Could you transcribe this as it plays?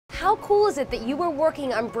How cool is it that you were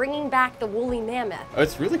working on bringing back the woolly mammoth? Oh,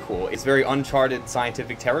 it's really cool. It's very uncharted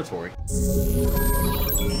scientific territory.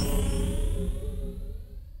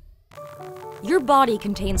 Your body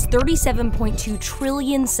contains 37.2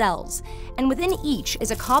 trillion cells, and within each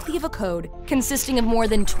is a copy of a code consisting of more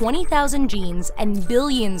than 20,000 genes and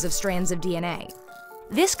billions of strands of DNA.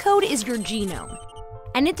 This code is your genome,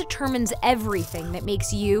 and it determines everything that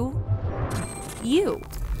makes you, you.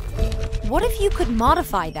 What if you could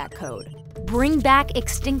modify that code? Bring back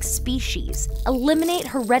extinct species, eliminate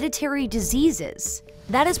hereditary diseases.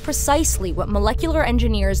 That is precisely what molecular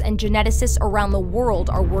engineers and geneticists around the world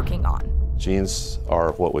are working on. Genes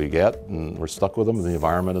are what we get, and we're stuck with them, and the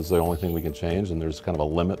environment is the only thing we can change, and there's kind of a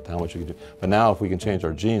limit to how much we can do. But now if we can change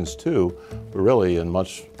our genes too, we're really in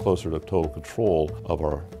much closer to total control of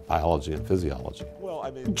our biology and physiology.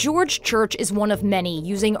 George Church is one of many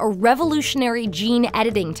using a revolutionary gene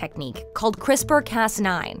editing technique called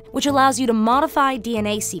CRISPR-Cas9, which allows you to modify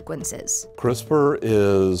DNA sequences. CRISPR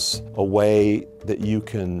is a way that you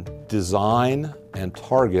can design and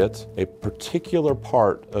target a particular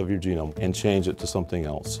part of your genome and change it to something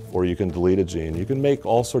else. Or you can delete a gene. You can make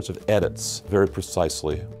all sorts of edits very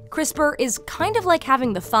precisely. CRISPR is kind of like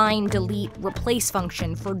having the find, delete, replace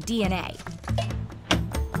function for DNA.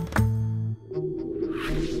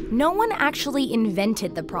 No one actually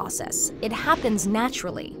invented the process. It happens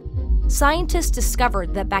naturally. Scientists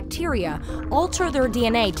discovered that bacteria alter their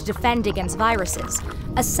DNA to defend against viruses,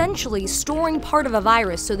 essentially storing part of a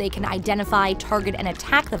virus so they can identify, target, and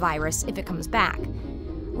attack the virus if it comes back.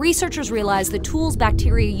 Researchers realized the tools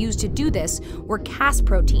bacteria used to do this were Cas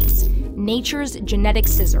proteins, nature's genetic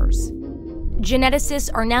scissors. Geneticists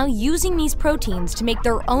are now using these proteins to make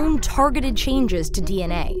their own targeted changes to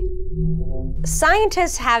DNA.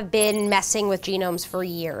 Scientists have been messing with genomes for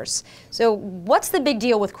years. So what's the big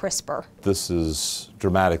deal with CRISPR? This is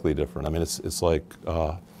dramatically different. I mean, it's like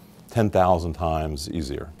 10,000 times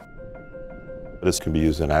easier. This can be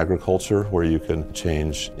used in agriculture, where you can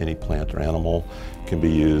change any plant or animal. It can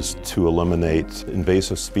be used to eliminate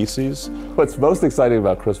invasive species. What's most exciting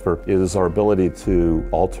about CRISPR is our ability to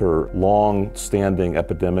alter long-standing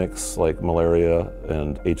epidemics like malaria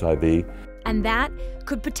and HIV. And that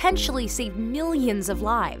could potentially save millions of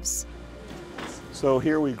lives. So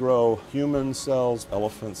here we grow human cells,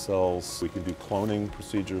 elephant cells. We can do cloning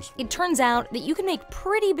procedures. It turns out that you can make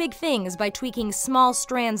pretty big things by tweaking small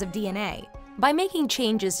strands of DNA. By making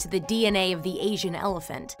changes to the DNA of the Asian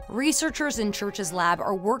elephant, researchers in Church's lab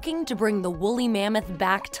are working to bring the woolly mammoth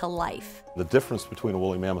back to life. The difference between a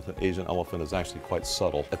woolly mammoth and Asian elephant is actually quite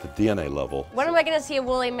subtle at the DNA level. When am I going to see a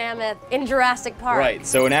woolly mammoth in Jurassic Park? Right,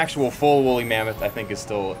 so an actual full woolly mammoth I think is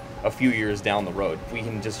still a few years down the road. We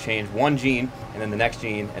can just change one gene and then the next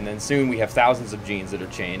gene, and then soon we have thousands of genes that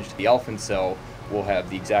are changed. The elephant cell will have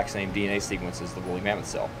the exact same DNA sequence as the woolly mammoth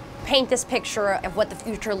cell. Paint this picture of what the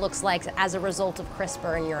future looks like as a result of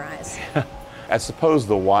CRISPR in your eyes. I suppose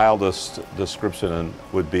the wildest description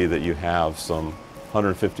would be that you have some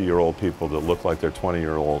 150-year-old people that look like they're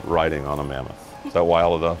 20-year-old riding on a mammoth. Is that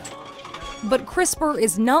wild enough? But CRISPR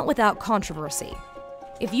is not without controversy.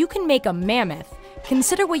 If you can make a mammoth,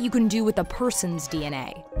 consider what you can do with a person's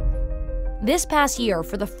DNA. This past year,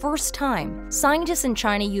 for the first time, scientists in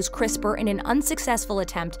China used CRISPR in an unsuccessful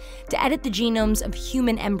attempt to edit the genomes of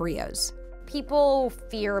human embryos. People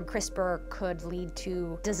fear CRISPR could lead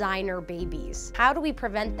to designer babies. How do we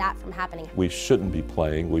prevent that from happening? We shouldn't be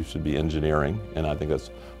playing, we should be engineering, and I think that's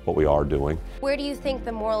what we are doing. Where do you think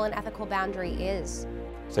the moral and ethical boundary is?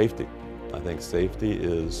 Safety. I think safety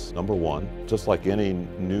is number one. Just like any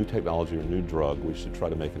new technology or new drug, we should try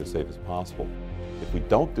to make it as safe as possible. If we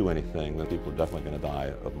don't do anything, then people are definitely going to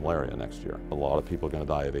die of malaria next year. A lot of people are going to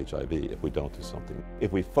die of HIV if we don't do something.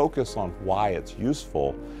 If we focus on why it's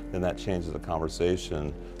useful, then that changes the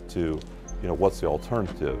conversation to, what's the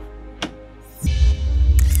alternative?